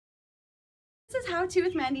This is How To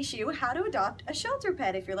with Mandy Shew, how to adopt a shelter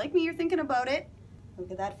pet. If you're like me, you're thinking about it. Look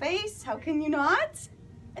at that face, how can you not?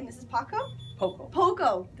 And this is Paco? Poco.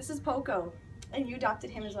 Poco, this is Poco. And you adopted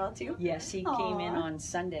him as well too? Yes, he came in on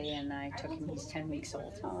Sunday and I took him. He's 10 weeks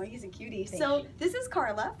old. Oh, he's a cutie. Thank so you. This is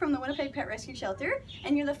Carla from the Winnipeg Pet Rescue Shelter,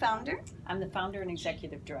 and you're the founder? I'm the founder and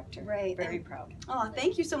executive director. Right. Very proud. Oh,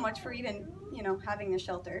 thank you so much for even, having the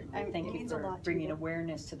shelter. Thank you for bringing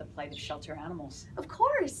awareness to the plight of shelter animals. Of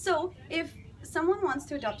course. So if someone wants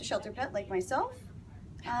to adopt a shelter pet like myself,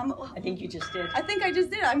 I think you just did. I think I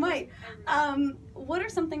just did. I might. What are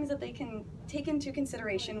some things that they can take into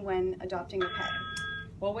consideration when adopting a pet?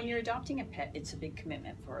 Well, when you're adopting a pet, it's a big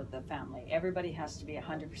commitment for the family. Everybody has to be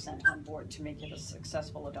 100% on board to make it a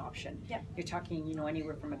successful adoption. Yep. You're talking,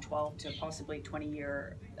 anywhere from a 12 to possibly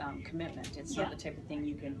 20-year commitment. It's not the type of thing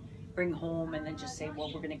you can bring home and then just say,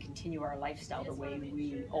 well, we're going to continue our lifestyle the way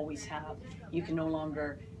we always have. You can no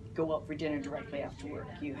longer go out for dinner directly after work.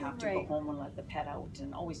 You have to go home and let the pet out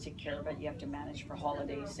and always take care of it. You have to manage for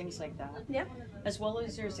holidays, things like that. Yep. As well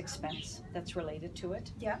as there's expense that's related to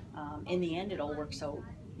it. Yeah. In the end, it all works out,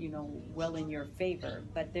 well in your favor.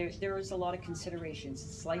 But there is a lot of considerations.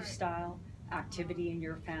 It's lifestyle, activity in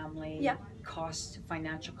your family, cost,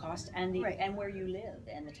 financial cost, and and where you live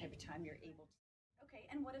and the type of time you're able to. Okay,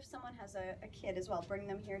 and what if someone has a kid as well? Bring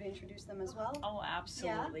them here to introduce them as well? Oh,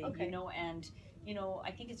 absolutely. Yeah? Okay.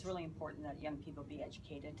 I think it's really important that young people be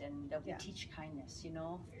educated and that we teach kindness,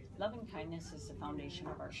 Loving kindness is the foundation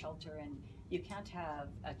of our shelter, and you can't have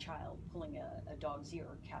a child pulling a dog's ear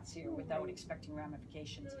or cat's ear without expecting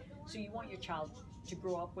ramifications. So you want your child to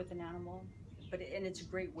grow up with an animal, and it's a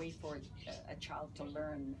great way for a child to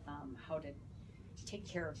learn how to take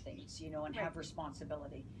care of things, and have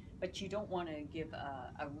responsibility. But you don't want to give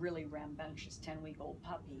a really rambunctious 10-week-old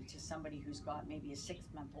puppy to somebody who's got maybe a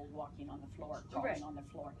 6-month-old walking on the floor, crawling on the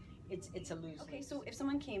floor. It's a lose. Okay, so if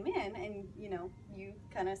someone came in and you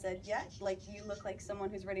kind of said, yeah, like you look like someone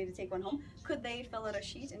who's ready to take one home, could they fill out a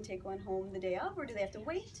sheet and take one home the day of, or do they have to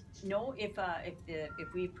wait? No, if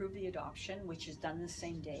we approve the adoption, which is done the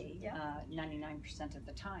same day, 99% of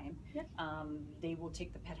the time, they will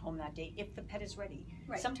take the pet home that day if the pet is ready.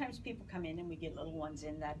 Right. Sometimes people come in and we get little ones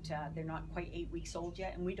in that they're not quite 8 weeks old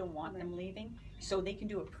yet, and we don't want them leaving, so they can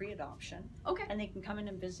do a pre-adoption. Okay. And they can come in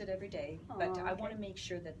and visit every day. But I want to make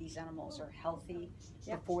sure that these animals are healthy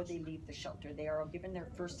before they leave the shelter. They are given their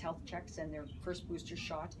first health checks and their first booster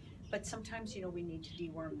shot. But sometimes, we need to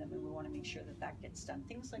deworm them, and we want to make sure that that gets done.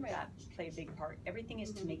 Things like that play a big part. Everything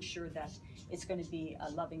is to make sure that it's going to be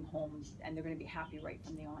a loving home and they're going to be happy right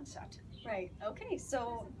from the onset. Right. Okay.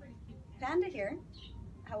 So Panda here.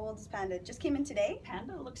 How old is Panda? Just came in today?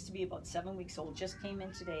 Panda looks to be about 7 weeks old. Just came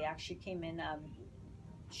in today. Actually came in.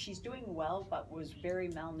 She's doing well, but was very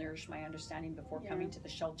malnourished, my understanding, before coming to the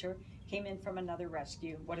shelter. Came in from another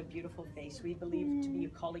rescue. What a beautiful face. We believe to be a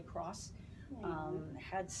collie cross.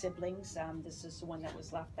 Had siblings. This is the one that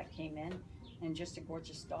was left that came in, and just a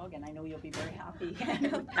gorgeous dog, and I know you'll be very happy with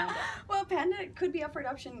Panda. Well, Panda could be up for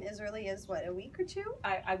adoption as early as, what, a week or two?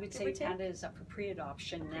 I would say Panda is up for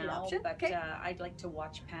pre-adoption now, but I'd like to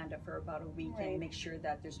watch Panda for about a week and make sure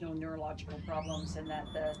that there's no neurological problems and that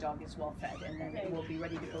the dog is well fed, and then we'll be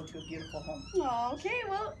ready to go to a beautiful home. Oh, okay,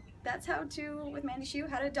 well, that's How To with Mandy Shew,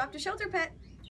 how to adopt a shelter pet.